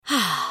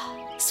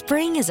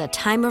Spring is a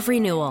time of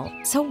renewal,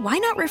 so why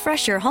not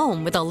refresh your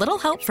home with a little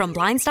help from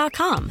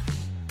Blinds.com?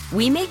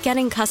 We make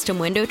getting custom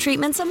window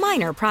treatments a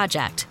minor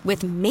project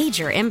with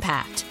major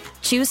impact.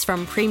 Choose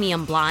from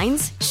premium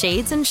blinds,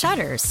 shades, and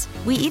shutters.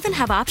 We even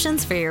have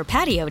options for your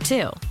patio,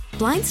 too.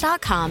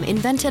 Blinds.com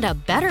invented a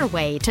better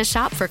way to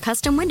shop for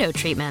custom window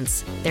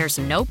treatments. There's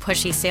no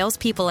pushy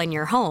salespeople in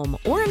your home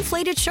or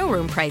inflated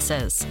showroom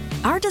prices.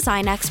 Our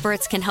design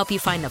experts can help you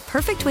find the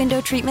perfect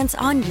window treatments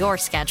on your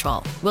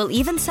schedule. We'll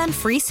even send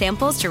free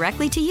samples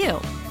directly to you.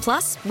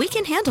 Plus, we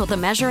can handle the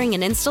measuring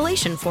and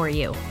installation for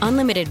you.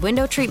 Unlimited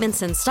window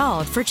treatments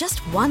installed for just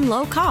one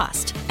low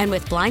cost. And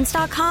with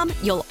Blinds.com,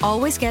 you'll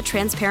always get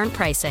transparent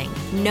pricing.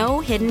 No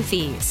hidden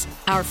fees.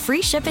 Our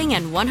free shipping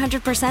and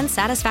 100%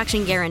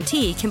 satisfaction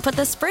guarantee can put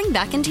the spring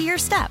back into your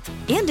step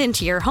and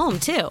into your home,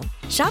 too.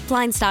 Shop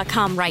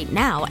Blinds.com right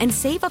now and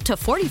save up to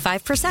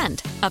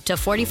 45%. Up to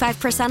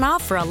 45%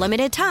 off for a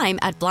limited time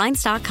at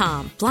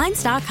Blinds.com.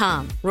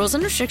 Blinds.com. Rules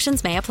and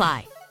restrictions may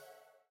apply.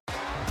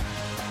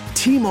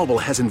 T-Mobile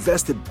has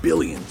invested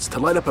billions to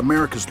light up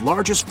America's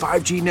largest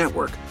 5G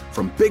network,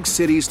 from big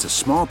cities to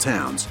small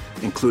towns,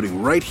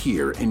 including right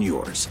here in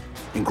yours.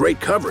 And great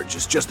coverage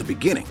is just the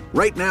beginning.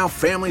 Right now,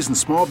 families and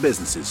small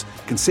businesses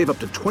can save up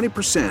to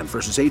 20%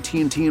 versus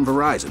AT&T and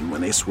Verizon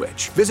when they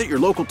switch. Visit your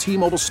local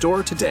T-Mobile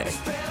store today.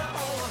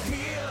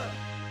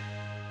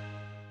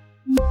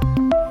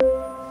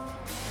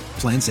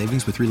 Plan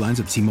savings with 3 lines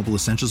of T-Mobile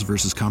Essentials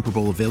versus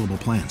comparable available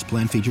plans.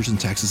 Plan features and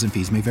taxes and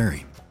fees may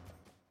vary.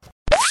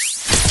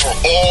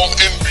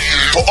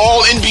 For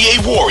all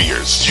NBA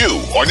Warriors,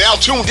 you are now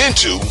tuned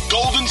into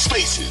Golden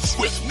Spaces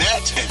with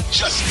Nat and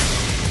Justin.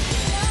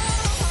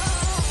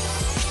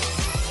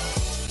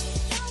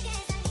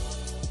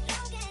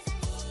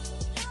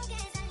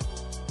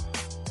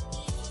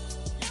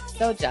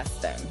 So,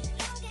 Justin,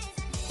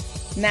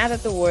 now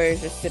that the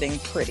Warriors are sitting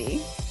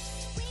pretty,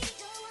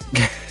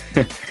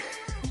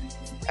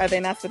 are they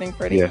not sitting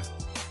pretty? Yeah,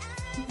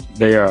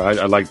 they are.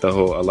 I like the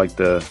whole. I like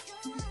the.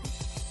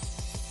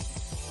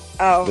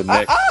 The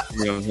neck,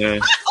 you know what I'm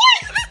saying?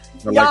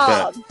 I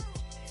like that.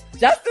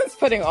 Justin's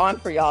putting on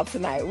for y'all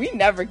tonight. We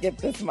never get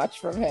this much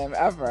from him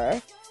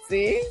ever.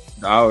 See?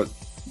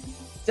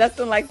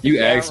 Justin likes.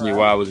 You asked me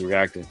what I was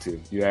reacting to.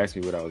 You asked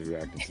me what I was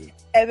reacting to.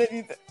 And then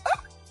you said,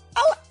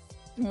 I like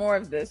more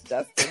of this,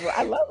 Justin.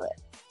 I love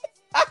it.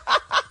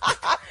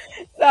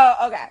 So,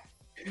 okay.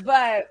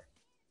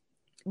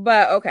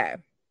 But okay.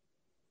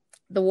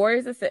 The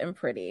Warriors are sitting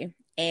pretty.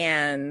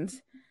 And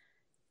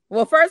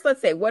well, first,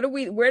 let's say, where do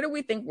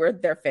we think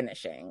they're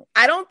finishing?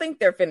 I don't think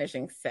they're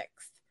finishing 6th.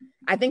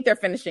 I think they're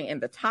finishing in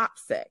the top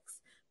 6,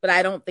 but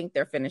I don't think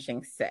they're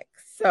finishing 6th.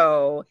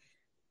 So,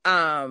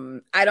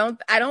 I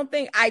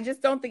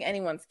just don't think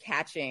anyone's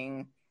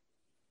catching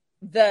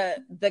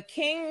the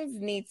Kings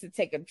need to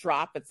take a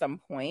drop at some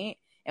point,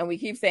 and we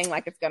keep saying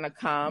like it's gonna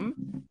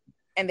come,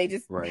 and they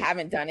just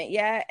haven't done it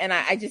yet. And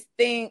I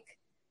think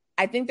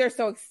they're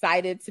so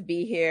excited to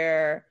be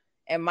here.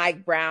 And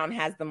Mike Brown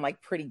has them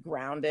like pretty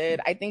grounded.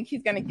 I think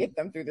he's going to get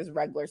them through this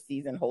regular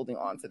season, holding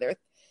on to their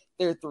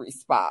 3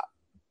 spot.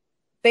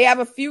 They have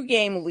a few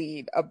game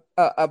lead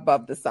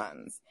above the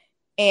Suns.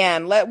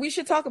 And we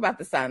should talk about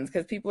the Suns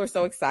because people are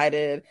so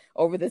excited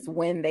over this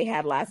win they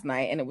had last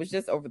night. And it was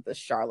just over the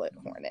Charlotte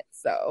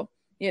Hornets. So,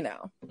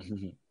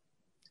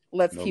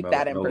 let's keep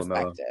that in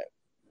perspective.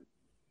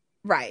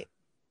 Right.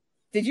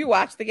 Did you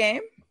watch the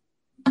game?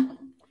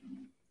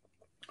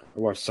 I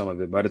watched some of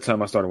it. By the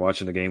time I started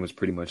watching, the game was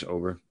pretty much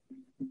over.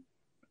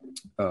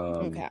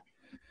 Okay.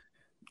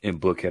 And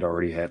Book had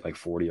already had like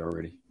 40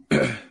 already.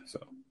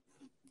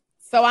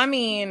 So I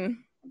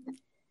mean,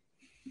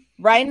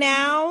 right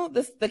now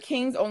the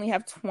Kings only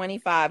have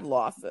 25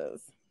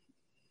 losses.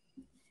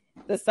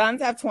 The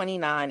Suns have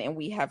 29 and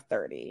we have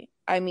 30.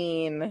 I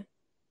mean,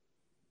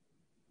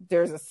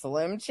 there's a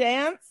slim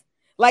chance.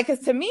 Like,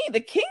 because to me,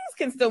 the Kings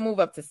can still move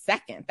up to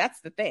 2nd. That's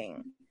the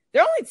thing.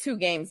 They're only 2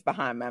 games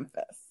behind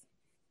Memphis.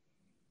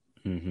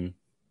 Mm-hmm.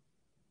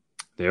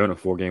 They're on a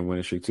 4-game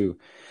winning streak too.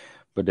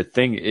 But the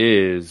thing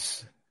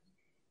is,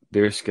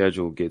 their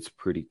schedule gets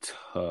pretty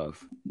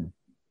tough.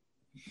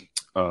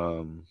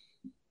 Or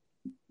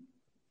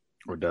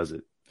does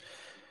it?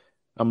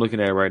 I'm looking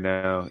at it right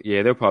now.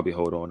 Yeah, they'll probably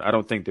hold on. I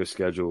don't think their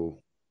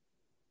schedule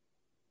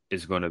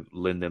is going to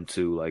lend them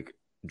to like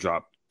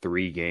drop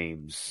 3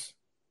 games.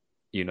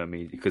 You know what I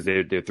mean? Because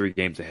they're 3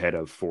 games ahead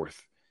of 4th.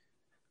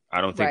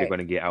 I don't think they're going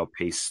to get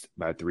outpaced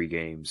by 3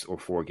 games or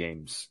 4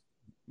 games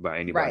by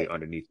anybody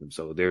underneath them.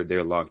 So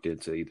they're locked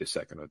into either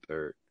 2nd or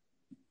 3rd.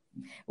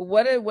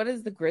 What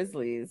does the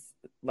Grizzlies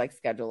like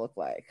schedule look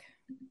like?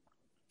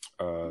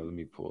 Let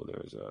me pull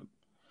theirs up.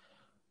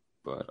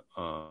 But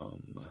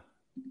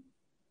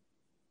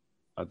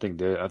I think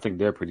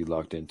they're pretty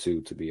locked in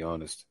too, to be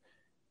honest.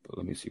 But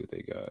let me see what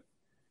they got.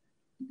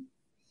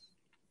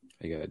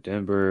 They got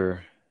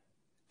Denver,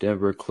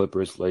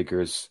 Clippers,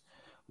 Lakers,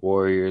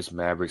 Warriors,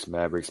 Mavericks,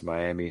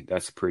 Miami.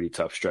 That's a pretty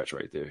tough stretch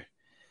right there.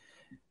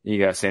 You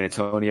got San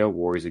Antonio,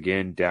 Warriors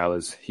again,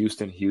 Dallas,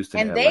 Houston, and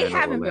Atlanta, they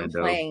haven't Orlando.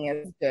 been playing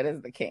as good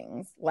as the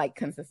Kings, like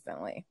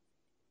consistently.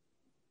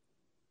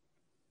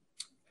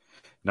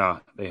 Nah,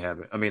 they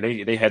haven't. I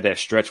mean, they had that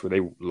stretch where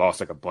they lost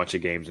like a bunch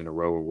of games in a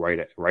row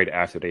right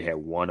after they had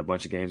won a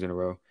bunch of games in a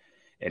row,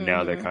 and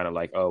now they're kind of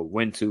like, oh,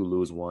 win two,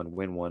 lose one,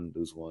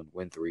 lose one,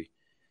 win three.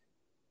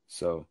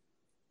 So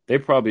they're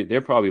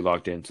probably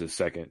locked into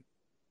second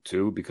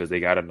too because they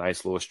got a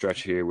nice little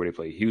stretch here where they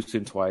play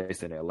Houston twice,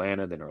 then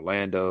Atlanta, then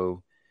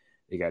Orlando.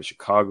 They got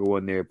Chicago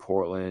in there,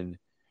 Portland.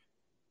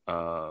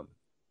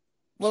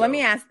 Let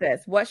me ask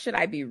this. What should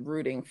I be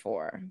rooting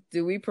for?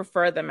 Do we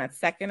prefer them at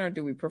second or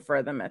do we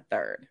prefer them at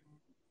third?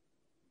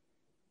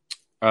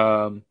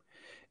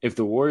 If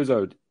the Warriors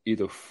are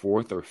either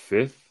fourth or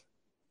fifth,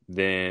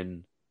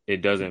 then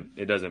it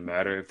doesn't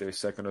matter if they're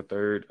second or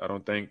third, I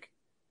don't think.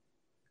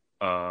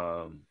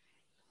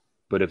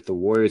 But if the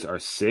Warriors are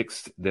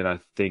sixth, then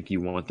I think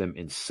you want them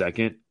in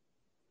second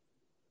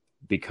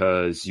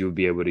because you'll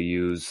be able to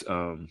use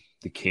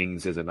the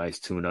Kings as a nice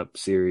tune-up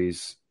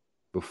series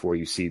before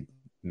you see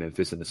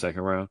Memphis in the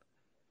second round.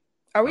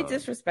 Are we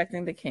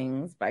disrespecting the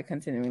Kings by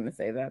continuing to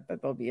say that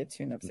there'll be a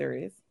tune-up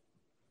series?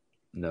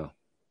 No.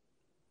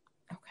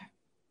 Okay.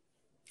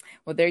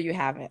 Well, there you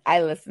have it.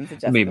 I listened to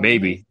Jessica. I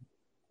mean,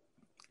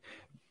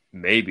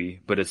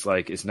 maybe, but it's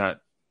like it's not.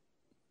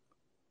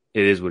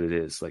 It is what it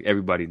is. Like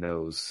everybody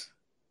knows.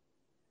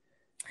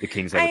 The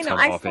Kings have a ton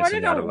of offense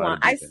and not a lot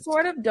of defense. I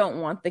sort of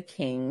don't want the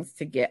Kings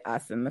to get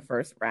us in the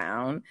first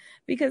round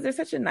because they're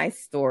such a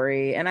nice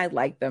story and I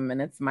like them and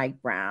it's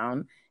Mike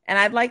Brown and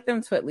I'd like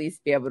them to at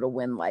least be able to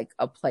win like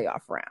a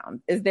playoff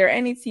round. Is there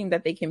any team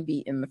that they can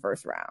beat in the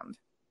first round?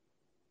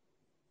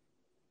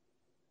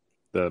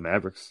 The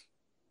Mavericks.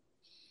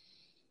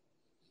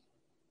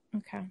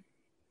 Okay.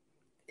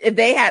 If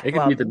they had, they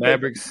can beat the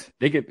Mavericks.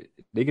 They could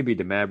beat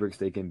the Mavericks.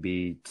 They can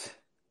beat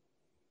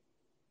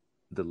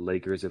the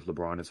Lakers if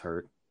LeBron is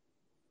hurt.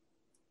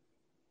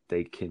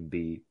 They can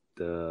beat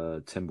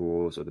the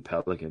Timberwolves or the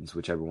Pelicans,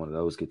 whichever one of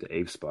those get the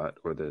eighth spot,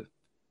 or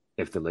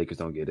if the Lakers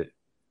don't get it.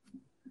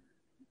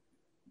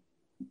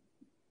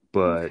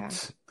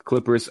 But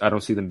Clippers, I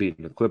don't see them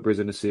beating the Clippers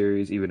in the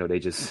series, even though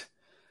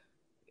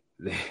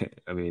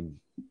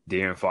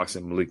De'Aaron Fox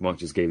and Malik Monk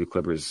just gave the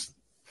Clippers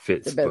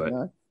fits.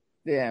 But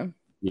yeah,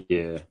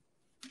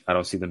 I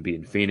don't see them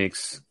beating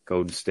Phoenix,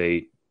 Golden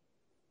State.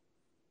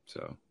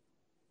 So.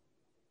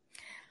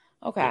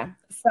 Okay.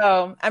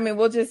 So,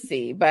 we'll just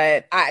see.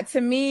 But to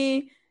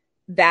me,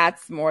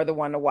 that's more the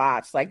one to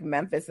watch, like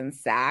Memphis and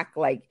Sac,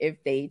 like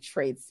if they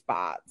trade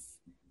spots.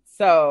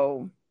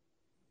 So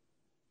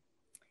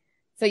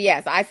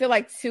yes, I feel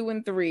like 2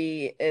 and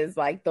 3 is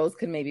like those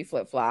could maybe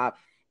flip-flop.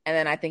 And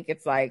then I think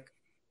it's like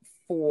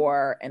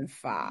 4 and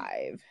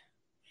 5.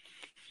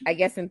 I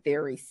guess in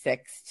theory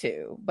 6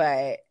 too.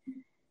 But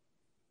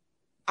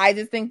I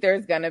just think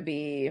there's going to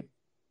be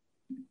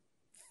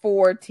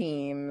 4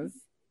 teams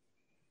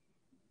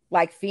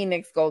like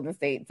Phoenix, Golden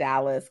State,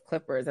 Dallas,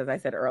 Clippers, as I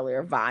said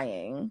earlier,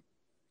 vying.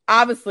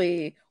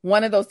 Obviously,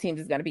 one of those teams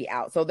is going to be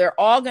out. So they're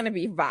all going to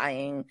be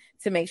vying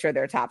to make sure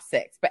they're top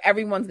 6. But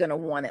everyone's going to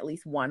want at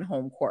least one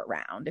home court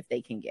round if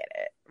they can get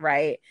it,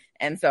 right?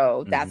 And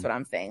so that's what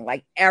I'm saying.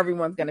 Like,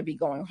 everyone's going to be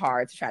going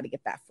hard to try to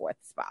get that 4th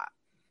spot.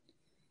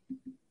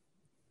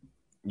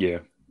 Yeah.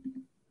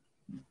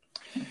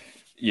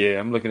 Yeah,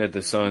 I'm looking at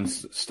the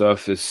Suns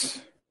stuff.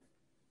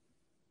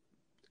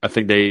 I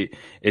think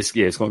it's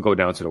going to go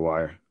down to the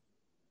wire.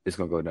 It's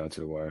going to go down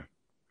to the wire.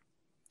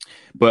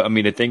 But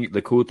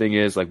the cool thing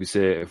is, like we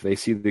said, if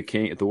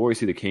the Warriors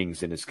see the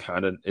Kings, then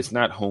it's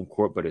not home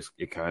court, but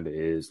it kind of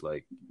is.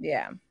 Like,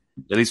 yeah.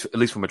 At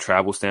least from a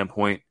travel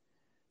standpoint,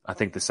 I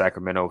think the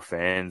Sacramento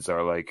fans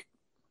are like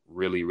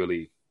really,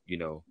 really,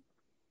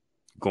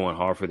 going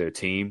hard for their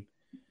team.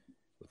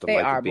 They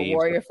are, but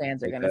Warrior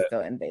fans are going to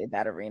still invade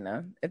that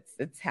arena.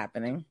 It's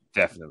happening.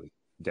 Definitely.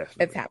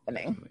 It's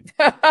happening.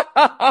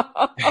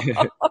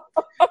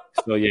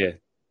 So yeah.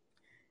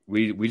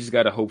 We just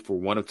got to hope for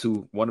one of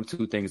two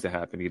things to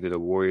happen. Either the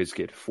Warriors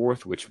get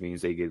 4th, which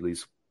means they get at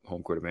least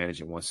home court advantage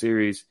in one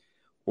series,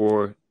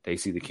 or they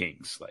see the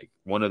Kings. Like,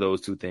 one of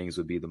those two things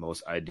would be the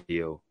most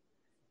ideal,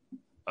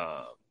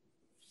 start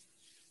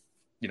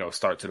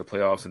to the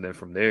playoffs. And then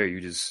from there, you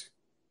just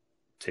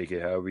take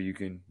it however you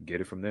can get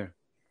it from there.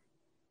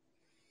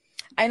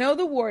 I know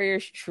the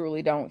Warriors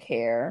truly don't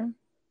care.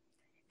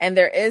 And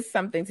there is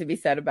something to be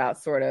said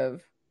about sort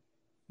of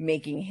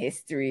making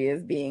history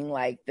as being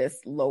like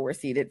this lower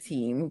seeded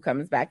team who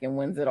comes back and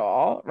wins it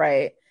all,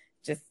 right?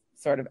 Just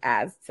sort of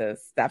adds to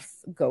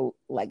Steph's GOAT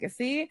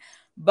legacy.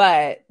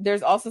 But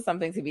there's also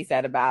something to be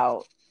said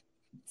about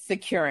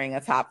securing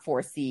a top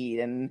 4 seed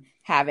and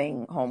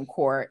having home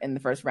court in the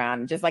first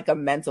round, just like a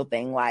mental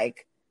thing,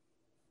 like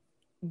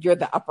you're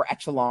the upper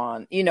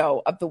echelon,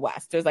 of the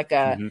West. There's like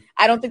I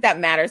don't think that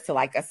matters to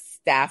like a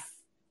Steph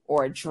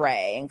or a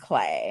Dre and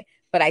Clay.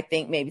 But I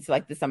think maybe to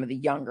like some of the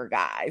younger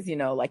guys,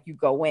 like you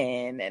go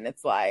in and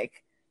it's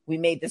like, we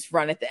made this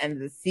run at the end of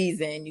the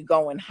season. You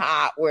go in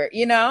hot where,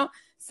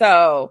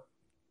 So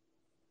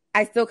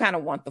I still kind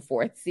of want the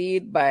 4th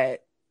seed,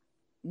 but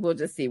we'll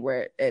just see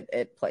where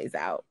it plays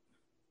out.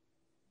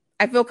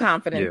 I feel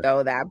confident,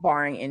 though, that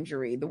barring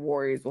injury, the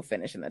Warriors will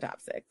finish in the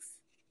top 6.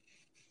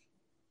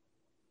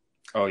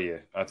 Oh yeah,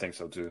 I think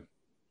so too.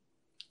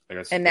 I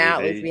guess And now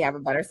at least we have a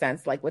better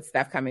sense, like with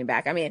Steph coming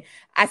back. I mean,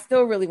 I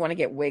still really want to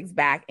get Wiggs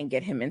back and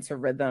get him into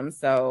rhythm.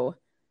 So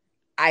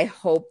I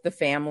hope the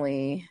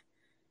family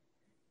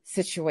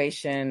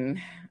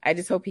situation, I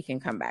just hope he can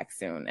come back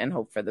soon and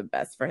hope for the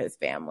best for his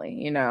family.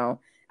 You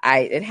know,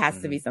 it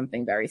has to be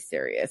something very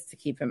serious to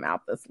keep him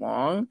out this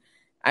long.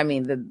 I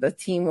mean, the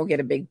team will get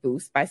a big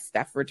boost by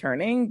Steph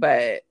returning,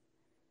 but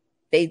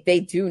they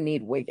do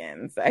need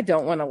Wiggins. I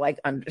don't want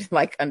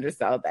to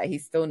undersell that.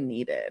 He's still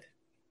needed.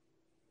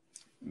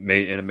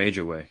 In a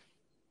major way,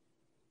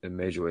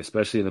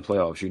 especially in the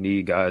playoffs. You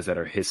need guys that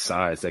are his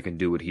size that can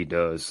do what he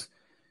does.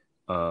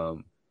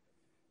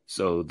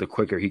 So the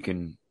quicker he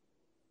can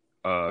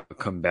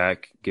come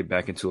back, get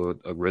back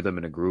into a rhythm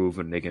and a groove,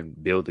 and they can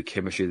build the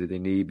chemistry that they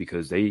need,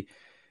 because they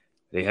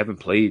haven't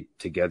played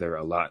together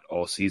a lot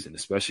all season,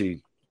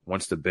 especially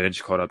once the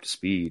bench caught up to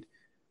speed.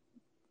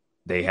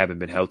 They haven't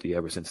been healthy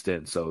ever since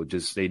then. So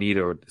just they need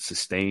a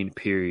sustained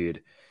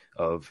period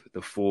of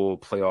the full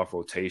playoff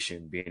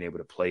rotation being able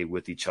to play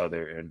with each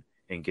other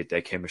and get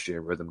that chemistry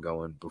and rhythm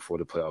going before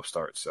the playoffs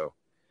start. So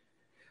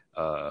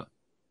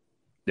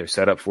they're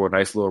set up for a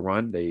nice little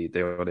run. They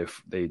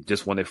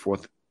just won their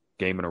fourth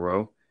game in a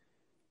row,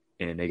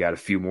 and they got a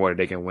few more that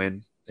they can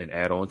win and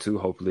add on to.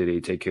 Hopefully they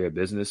take care of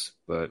business,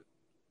 but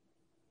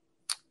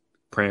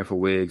praying for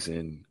Wiggs,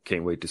 and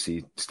can't wait to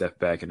see Steph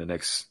back in the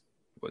next,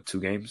 2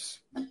 games?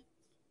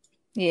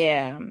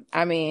 Yeah.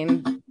 I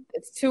mean,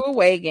 it's 2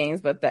 away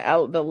games, but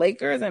the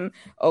Lakers and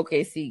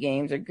OKC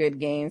games are good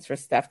games for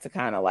Steph to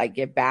kind of like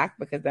get back,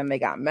 because then they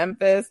got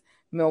Memphis,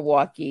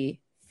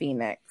 Milwaukee,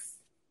 Phoenix.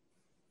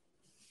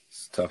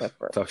 It's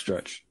tough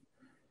stretch.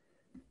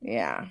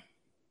 Yeah.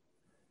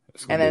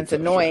 And then it's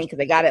annoying because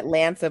they got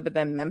Atlanta, but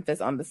then Memphis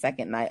on the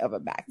second night of a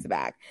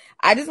back-to-back.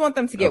 I just want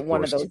them to get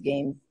one of those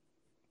games.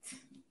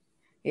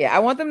 Yeah, I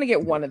want them to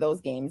get one of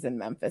those games in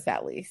Memphis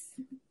at least.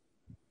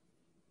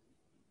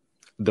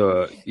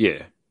 I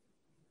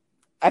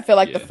feel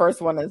like the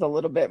first one is a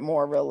little bit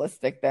more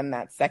realistic than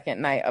that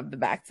second night of the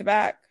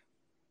back-to-back.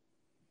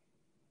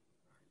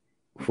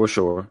 For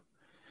sure.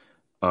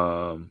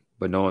 But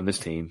knowing this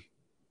team,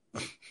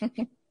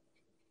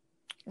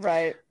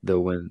 right,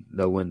 they'll win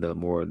the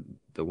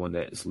one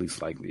that is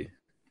least likely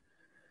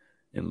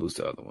and lose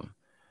the other one.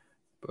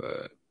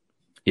 But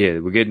yeah,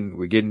 we're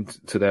getting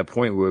to that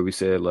point where we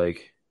said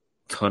like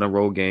ton of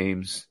road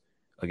games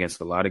against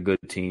a lot of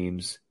good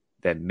teams.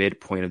 That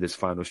midpoint of this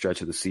final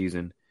stretch of the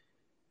season,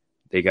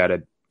 they got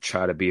to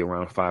try to be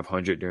around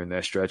 500 during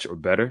that stretch or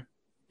better.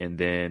 And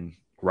then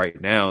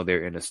right now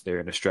they're in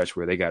a stretch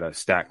where they got to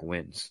stack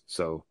wins.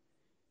 So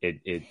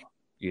it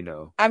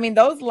I mean,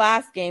 those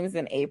last games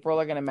in April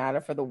are going to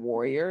matter for the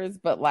Warriors,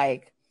 but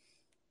like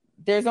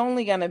there's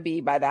only going to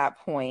be, by that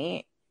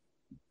point,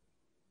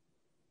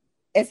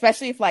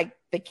 especially if like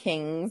the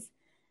Kings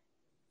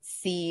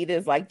seed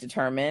is like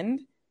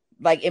determined,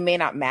 like it may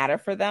not matter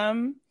for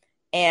them.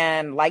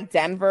 And like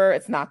Denver,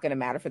 it's not going to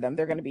matter for them.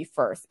 They're going to be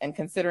first. And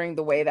considering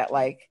the way that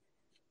like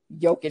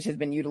Jokic has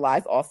been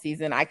utilized all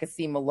season, I could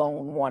see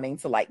Malone wanting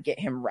to like get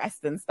him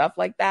rest and stuff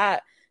like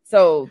that.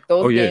 So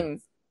those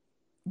games,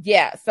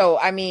 So,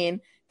 I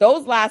mean,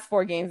 those last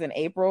 4 games in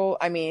April,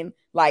 I mean,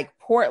 like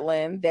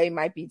Portland, they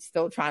might be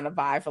still trying to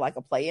vie for like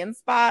a play-in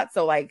spot.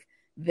 So like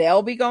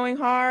they'll be going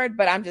hard,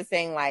 but I'm just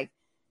saying like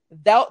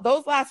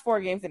those last 4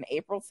 games in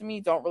April to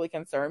me don't really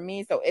concern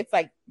me. So it's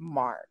like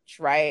March,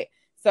 right?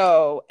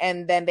 So,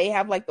 and then they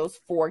have like those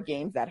 4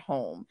 games at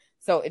home.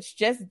 So it's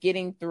just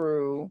getting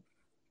through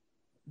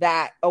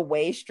that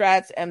away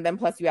stretch. And then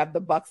plus you have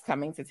the Bucks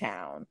coming to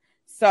town.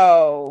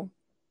 So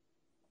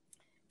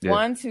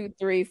 1, 2,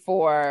 3,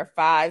 4,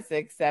 5,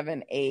 6,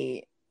 7,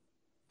 8.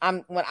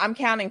 I'm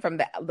counting from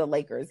the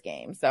Lakers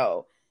game.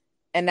 So,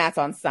 and that's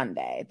on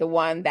Sunday, the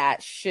one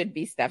that should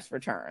be Steph's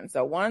return.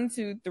 So 1,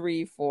 2,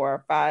 3,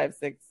 4, 5,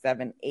 6,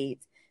 7, 8,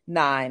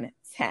 9,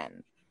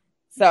 10.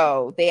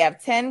 So they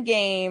have 10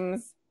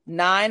 games,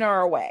 9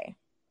 are away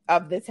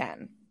of the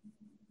 10.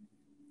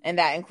 And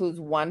that includes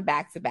 1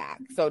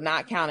 back-to-back. So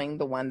not counting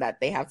the one that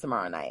they have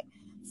tomorrow night.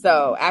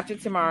 So after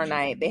tomorrow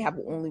night, they have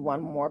only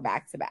 1 more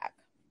back-to-back.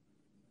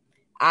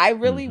 I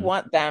really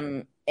want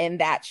them in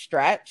that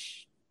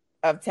stretch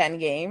of 10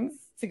 games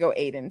to go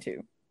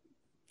 8-2.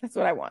 That's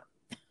what I want.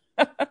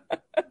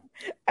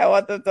 I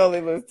want them to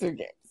only lose 2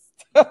 games.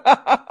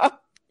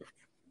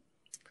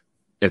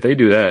 If they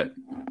do that,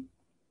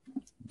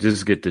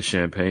 just get the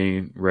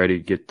champagne ready,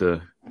 get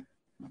the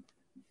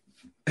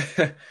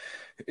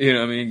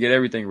get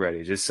everything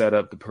ready. Just set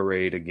up the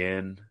parade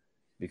again,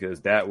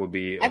 because that would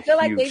be a I feel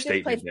like they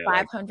just played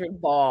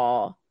 500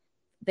 ball.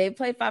 They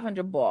played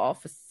 500 ball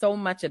for so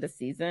much of the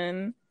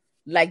season.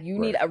 Like you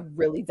need a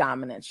really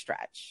dominant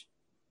stretch.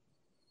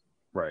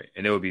 Right.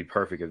 And it would be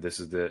perfect if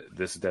this is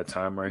that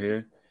time right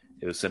here.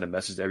 It would send a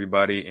message to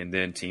everybody, and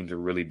then teams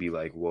would really be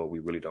like, well, we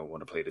really don't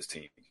want to play this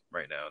team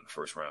right now in the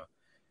first round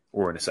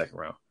or in the second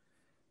round.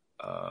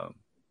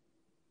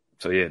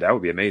 So yeah, that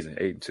would be amazing.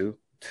 8-2.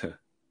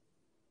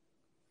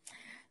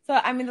 So,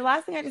 I mean, the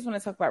last thing I just want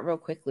to talk about real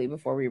quickly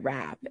before we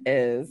wrap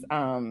is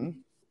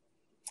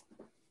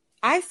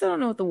I still don't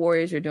know what the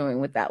Warriors are doing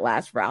with that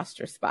last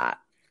roster spot.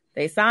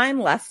 They signed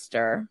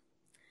Lester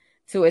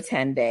to a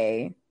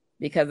 10-day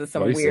because of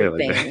some weird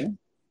thing.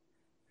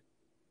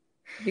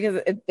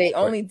 Because they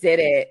only did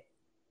it.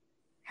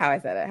 How I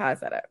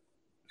said it.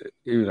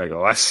 You're like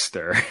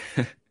Lester.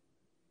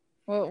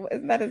 Well,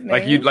 isn't that his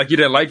name? Like you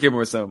didn't like him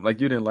or something.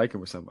 Like you didn't like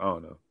him or something. I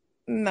don't know.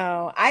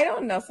 No, I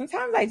don't know.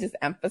 Sometimes I just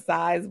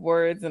emphasize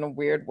words in a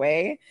weird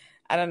way.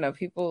 I don't know.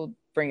 People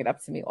bring it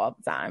up to me all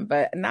the time,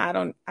 but no, I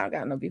don't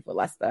got no beef with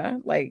Lester.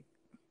 Like,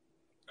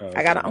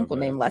 I got an uncle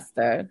named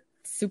Lester,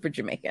 super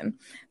Jamaican.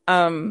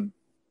 I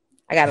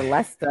got a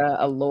Lester,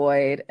 a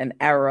Lloyd, an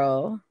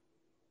Errol,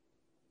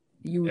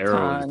 Yukon.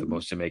 Errol is the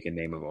most Jamaican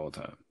name of all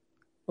time.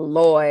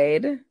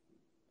 Lloyd,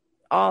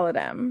 all of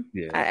them.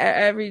 Yeah.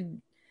 And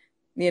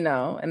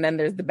then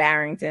there's the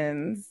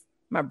Barringtons,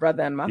 my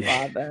brother and my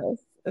father.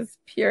 It's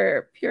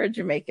pure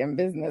Jamaican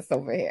business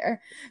over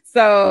here.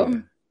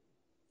 So,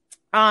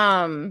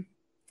 so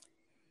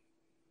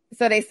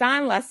they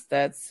signed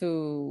Lester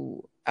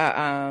to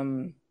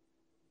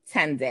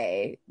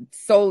 10-day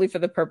solely for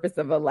the purpose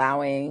of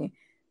allowing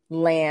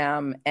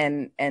Lamb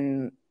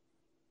and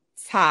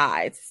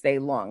Ty to stay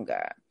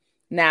longer.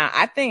 Now,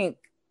 I think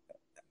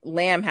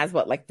Lamb has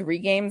 3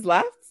 games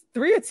left?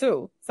 3 or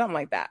 2, something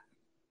like that.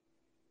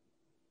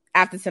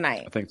 After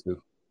tonight. I think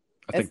 2.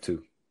 I think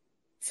 2.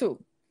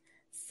 2.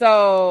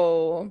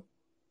 So,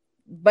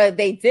 but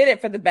they did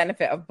it for the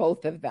benefit of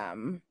both of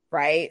them,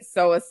 right?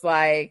 So it's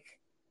like,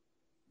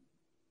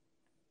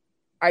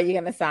 are you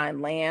going to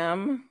sign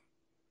Lamb?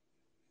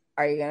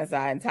 Are you going to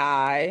sign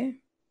Ty?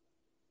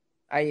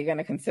 Are you going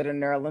to consider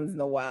Nerlens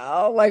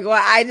Noel?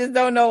 I just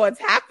don't know what's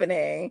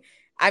happening.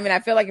 I mean,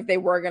 I feel like if they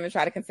were going to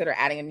try to consider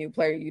adding a new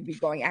player, you'd be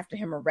going after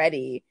him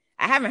already.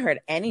 I haven't heard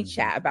any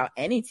chat about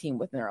any team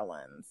with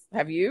Nerlens.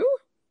 Have you?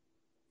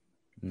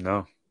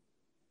 No.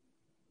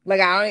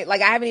 I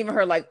haven't even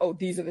heard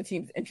these are the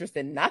teams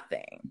interested.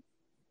 Nothing.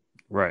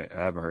 Right.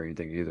 I haven't heard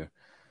anything either.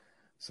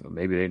 So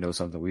maybe they know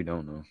something we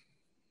don't know.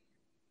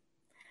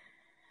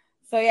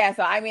 So yeah.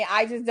 So I mean,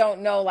 I just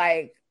don't know.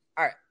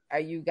 Are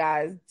you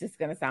guys just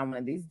gonna sign one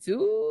of these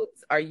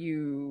dudes? Are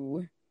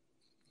you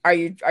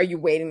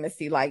waiting to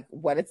see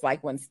what it's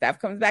like when Steph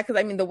comes back? Because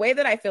I mean, the way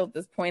that I feel at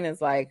this point is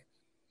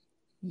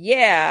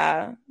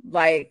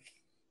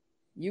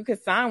you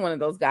could sign one of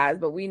those guys,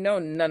 but we know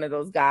none of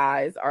those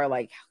guys are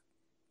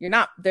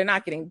they're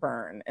not getting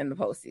burned in the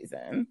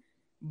postseason.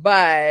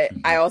 But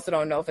I also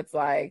don't know if it's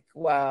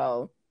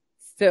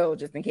still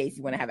just in case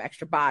you want to have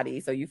extra body,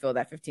 so you fill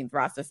that 15th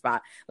roster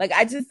spot.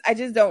 I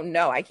just don't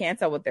know. I can't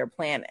tell what their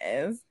plan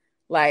is.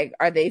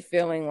 Are they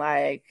feeling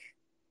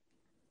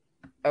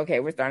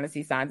okay, we're starting to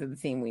see signs of the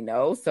team we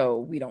know, so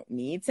we don't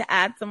need to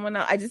add someone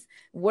else?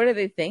 What are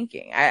they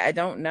thinking? I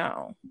don't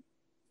know.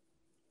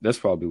 That's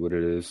probably what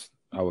it is.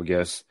 I would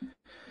guess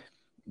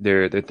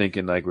they're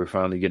thinking we're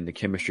finally getting the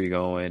chemistry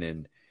going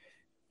and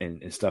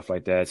stuff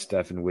like that.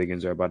 Steph and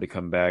Wiggins are about to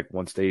come back.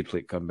 Once they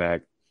come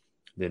back,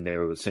 then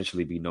there will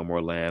essentially be no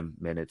more Lamb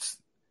minutes.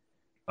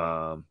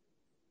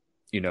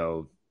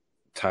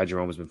 Ty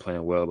Jerome has been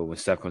playing well, but when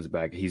Steph comes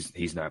back,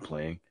 he's not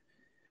playing.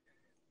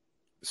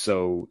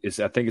 So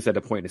I think it's at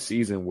the point in the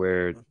season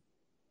where,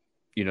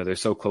 they're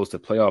so close to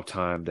playoff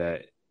time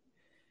that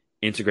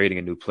integrating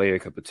a new player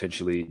could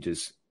potentially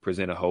just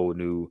present a whole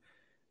new,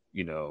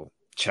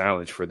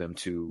 challenge for them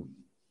to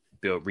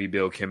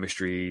rebuild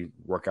chemistry,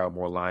 work out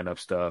more lineup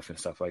stuff and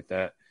stuff like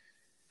that.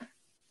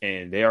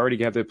 And they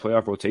already have their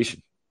playoff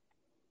rotation,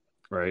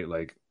 right?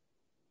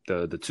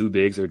 The 2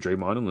 bigs are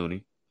Draymond and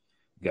Looney.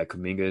 You got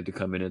Kuminga to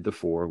come in at the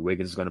 4.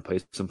 Wiggins is going to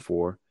play some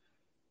 4.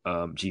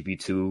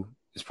 GP2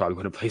 is probably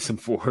going to play some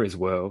 4 as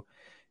well.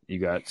 You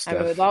got Steph. I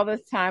mean, with all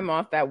this time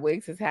off that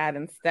Wiggs has had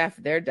and Steph,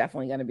 they're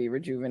definitely going to be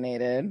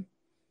rejuvenated.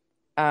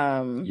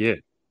 Yeah.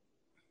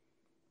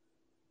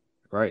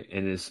 Right.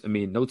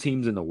 And no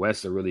teams in the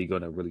West are really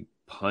going to really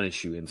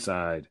punish you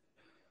inside.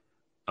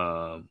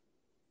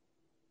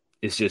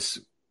 It's just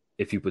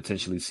if you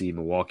potentially see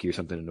Milwaukee or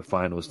something in the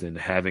finals, then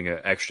having an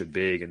extra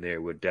big in there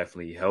would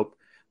definitely help.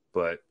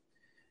 But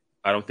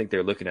I don't think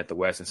they're looking at the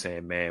West and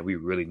saying, man, we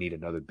really need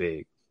another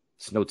big.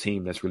 It's no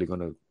team that's really going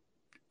to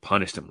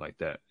punish them like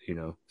that,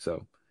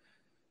 So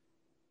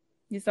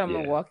you saw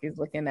Milwaukee's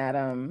looking at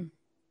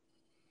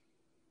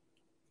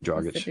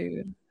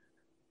Dragic.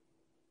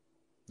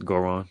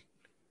 Goran.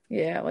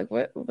 Yeah,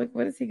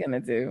 what is he gonna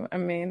do? I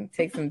mean,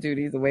 take some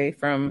duties away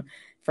from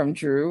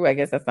Drew. I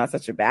guess that's not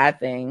such a bad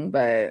thing,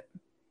 but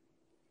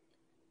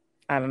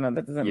I don't know.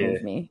 That doesn't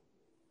move me.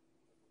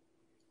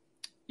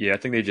 Yeah, I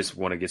think they just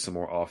want to get some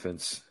more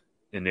offense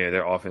in there.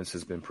 Their offense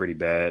has been pretty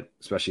bad,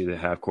 especially the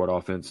half-court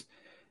offense.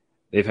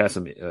 They've had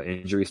some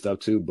injury stuff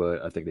too,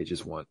 but I think they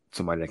just want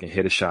somebody that can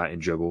hit a shot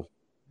and dribble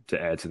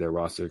to add to their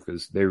roster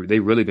because they've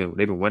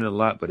been winning a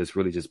lot, but it's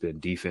really just been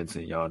defense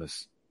and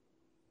Giannis.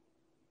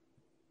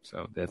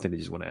 So I think they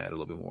just want to add a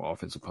little bit more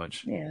offensive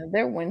punch. Yeah,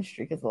 their win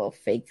streak is a little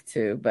fake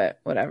too,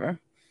 but whatever.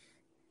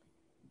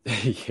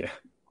 Yeah.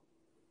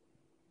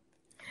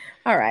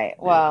 All right.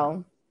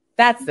 Well,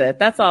 that's it.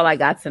 That's all I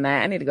got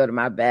tonight. I need to go to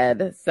my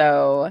bed.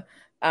 So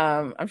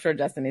I'm sure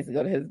Justin needs to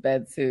go to his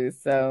bed too.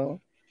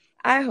 So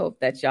I hope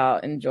that y'all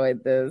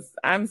enjoyed this.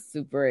 I'm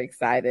super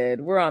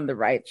excited. We're on the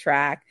right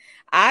track.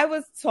 I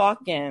was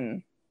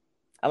talking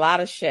a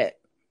lot of shit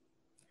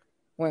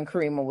when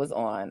Karima was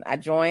on. I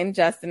joined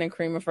Justin and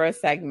Karima for a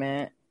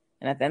segment.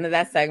 And at the end of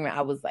that segment,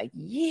 I was like,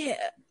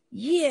 yeah.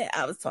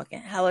 I was talking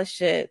hella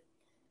shit.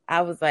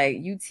 I was like,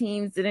 you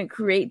teams didn't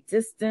create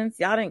distance.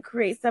 Y'all didn't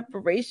create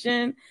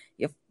separation.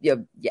 You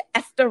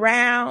effed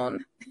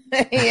around.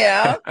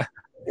 You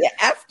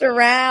effed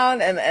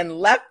around and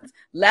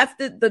left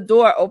the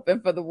door open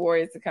for the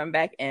Warriors to come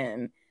back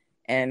in.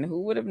 And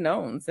who would have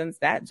known since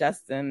that,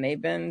 Justin?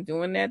 They've been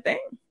doing their thing.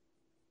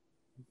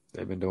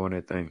 They've been doing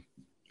their thing.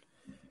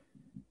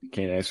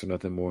 Can't ask for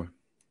nothing more.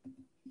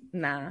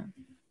 Nah,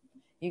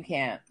 you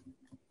can't.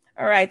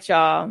 All right,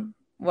 y'all.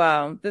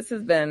 Well, this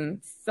has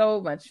been so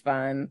much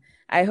fun.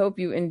 I hope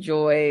you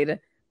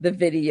enjoyed the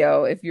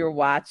video if you're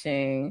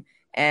watching.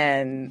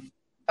 And,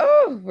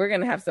 we're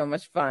going to have so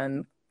much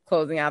fun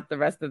closing out the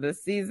rest of the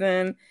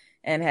season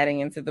and heading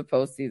into the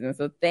postseason.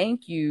 So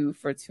thank you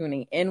for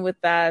tuning in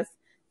with us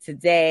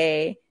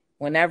today.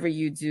 Whenever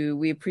you do,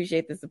 we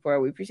appreciate the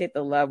support. We appreciate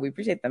the love. We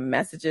appreciate the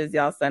messages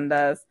y'all send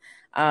us,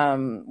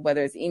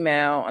 whether it's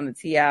email on the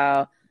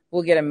TL.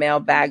 We'll get a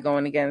mailbag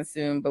going again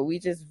soon, but we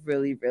just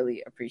really,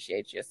 really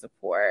appreciate your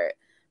support.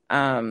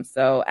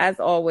 So as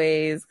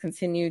always,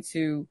 continue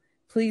to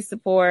please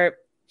support,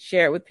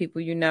 share it with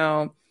people you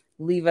know,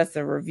 leave us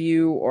a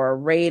review or a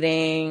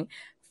rating.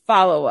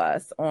 Follow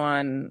us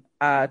on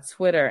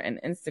Twitter and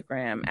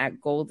Instagram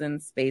at Golden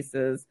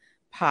Spaces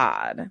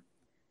Pod.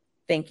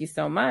 Thank you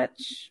so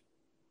much.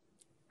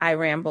 I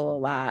ramble a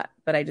lot,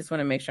 but I just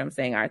want to make sure I'm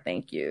saying our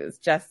thank yous.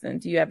 Justin,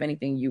 do you have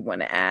anything you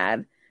want to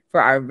add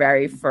for our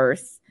very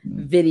first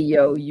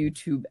video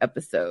YouTube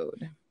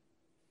episode?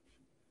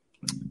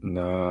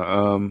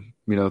 No,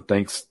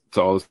 thanks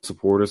to all the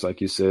supporters.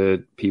 Like you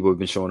said, people have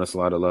been showing us a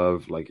lot of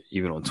love, like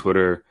even on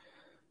Twitter,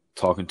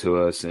 talking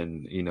to us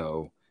and,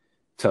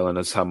 telling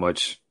us how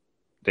much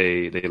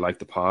they like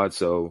the pod.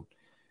 So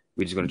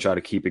we're just going to try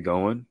to keep it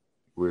going.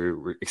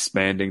 We're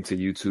expanding to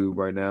YouTube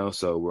right now.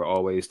 So we're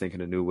always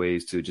thinking of new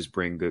ways to just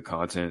bring good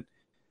content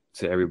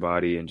to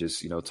everybody and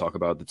just, talk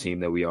about the team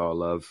that we all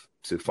love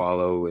to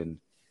follow. And,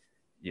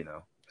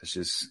 let's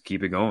just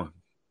keep it going.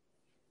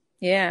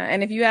 Yeah.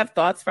 And if you have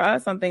thoughts for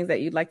us on things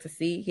that you'd like to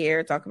see,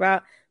 hear, talk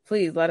about,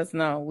 please let us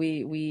know.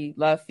 We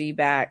love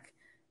feedback,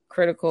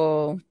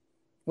 critical,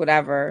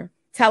 whatever.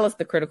 Tell us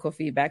the critical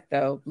feedback,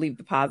 though. Leave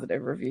the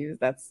positive reviews.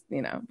 That's,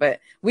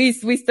 but we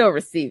still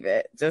receive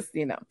it. Just,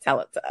 tell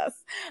it to us.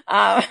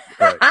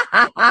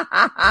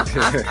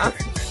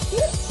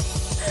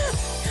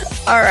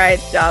 All right,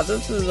 y'all.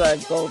 This is a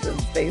Golden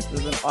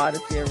Spaces and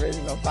Odyssey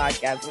original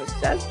podcast with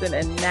Justin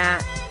and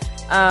Nat.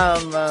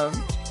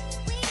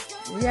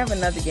 We have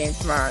another game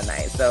tomorrow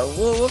night, so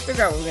we'll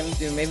figure out what we're gonna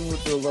do. Maybe we'll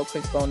do a little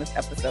quick bonus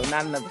episode,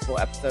 not another full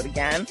episode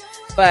again.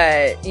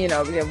 But we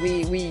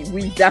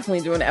definitely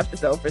do an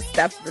episode for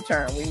Steph's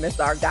return. We miss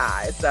our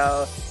guy,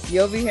 so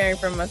you'll be hearing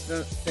from us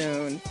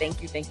soon.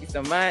 Thank you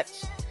so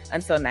much.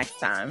 Until next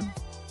time.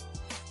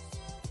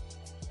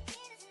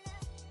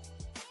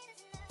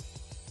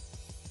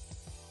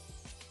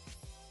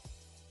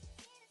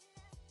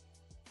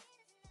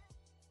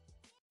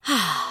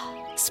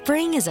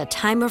 Spring is a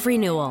time of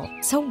renewal,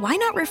 so why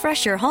not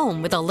refresh your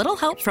home with a little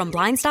help from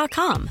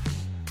Blinds.com?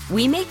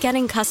 We make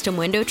getting custom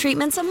window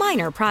treatments a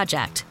minor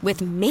project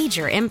with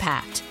major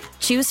impact.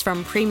 Choose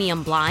from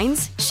premium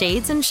blinds,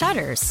 shades, and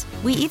shutters.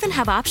 We even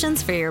have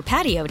options for your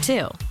patio,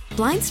 too.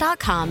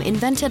 Blinds.com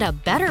invented a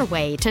better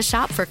way to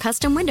shop for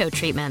custom window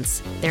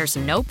treatments. There's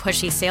no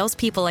pushy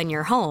salespeople in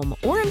your home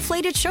or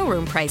inflated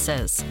showroom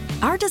prices.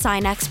 Our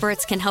design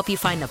experts can help you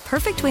find the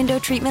perfect window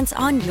treatments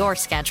on your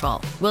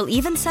schedule. We'll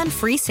even send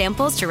free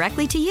samples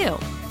directly to you.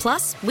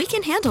 Plus, we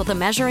can handle the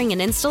measuring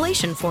and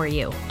installation for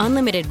you.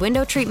 Unlimited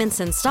window treatments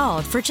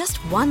installed for just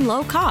one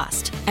low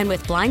cost. And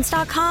with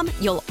Blinds.com,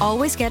 you'll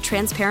always get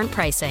transparent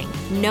pricing.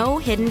 No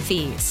hidden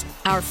fees.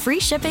 Our free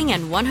shipping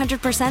and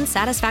 100%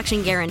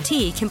 satisfaction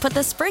guarantee can put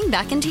the spring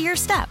back into your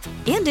step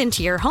and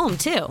into your home,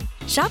 too.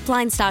 Shop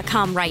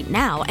Blinds.com right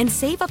now and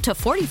save up to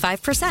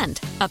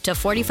 45%. Up to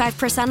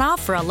 45%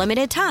 off for a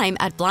limited time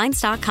at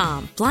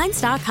Blinds.com.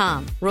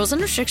 Blinds.com. Rules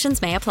and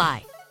restrictions may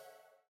apply.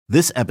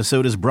 This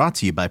episode is brought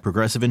to you by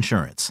Progressive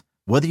Insurance.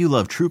 Whether you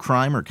love true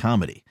crime or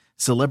comedy,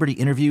 celebrity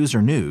interviews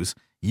or news,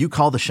 you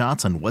call the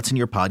shots on what's in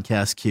your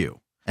podcast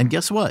queue. And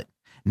guess what?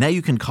 Now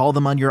you can call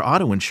them on your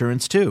auto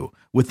insurance, too,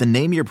 with the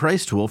Name Your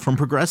Price tool from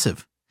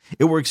Progressive.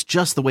 It works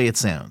just the way it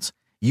sounds.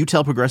 You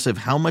tell Progressive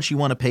how much you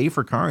want to pay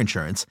for car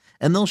insurance,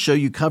 and they'll show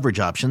you coverage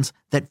options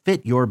that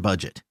fit your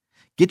budget.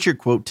 Get your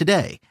quote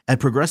today at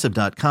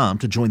Progressive.com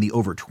to join the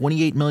over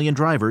 28 million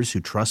drivers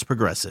who trust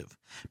Progressive.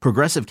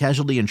 Progressive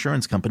Casualty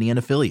Insurance Company and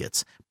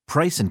Affiliates.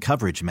 Price and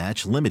coverage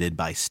match limited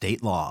by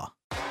state law.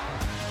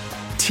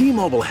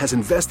 T-Mobile has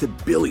invested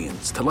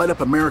billions to light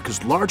up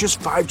America's largest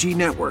 5G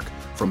network,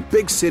 from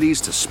big cities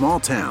to small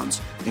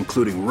towns,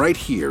 including right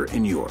here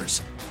in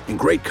yours. And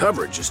great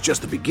coverage is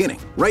just the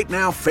beginning. Right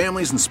now,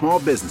 families and small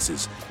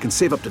businesses can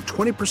save up to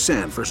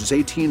 20% versus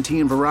AT&T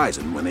and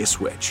Verizon when they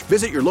switch.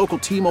 Visit your local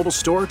T-Mobile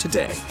store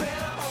today.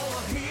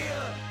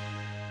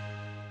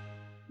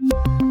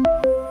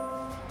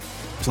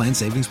 Plan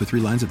savings with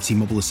 3 lines of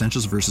T-Mobile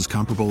Essentials versus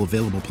comparable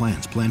available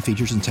plans. Plan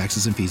features and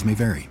taxes and fees may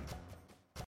vary.